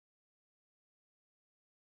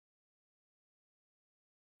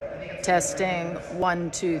Testing, 1,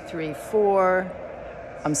 2, 3, 4.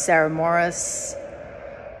 I'm Sarah Morris.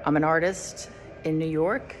 I'm an artist in New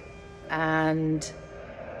York. And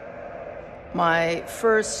my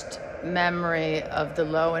first memory of the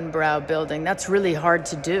Lowenbrau building, that's really hard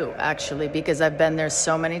to do, actually, because I've been there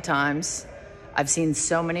so many times. I've seen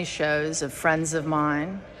so many shows of friends of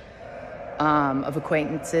mine, of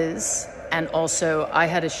acquaintances. And also, I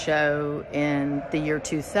had a show in the year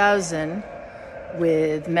 2000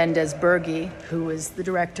 with Mendes Bergy, who was the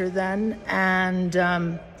director then. And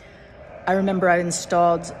I remember I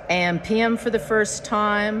installed AM/PM for the first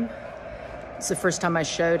time. It's the first time I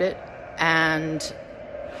showed it. And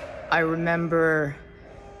I remember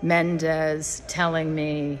Mendes telling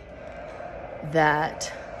me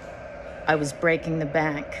that I was breaking the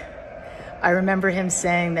bank. I remember him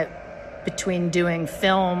saying that between doing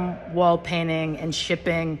film, wall painting, and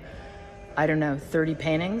shipping, 30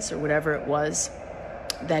 paintings or whatever it was,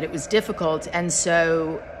 that it was difficult. And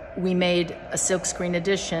so we made a silkscreen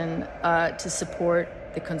edition to support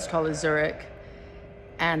the Kunsthalle Zurich.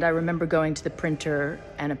 And I remember going to the printer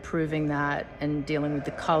and approving that and dealing with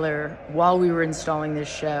the color while we were installing this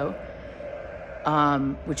show,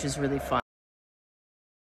 which was really fun.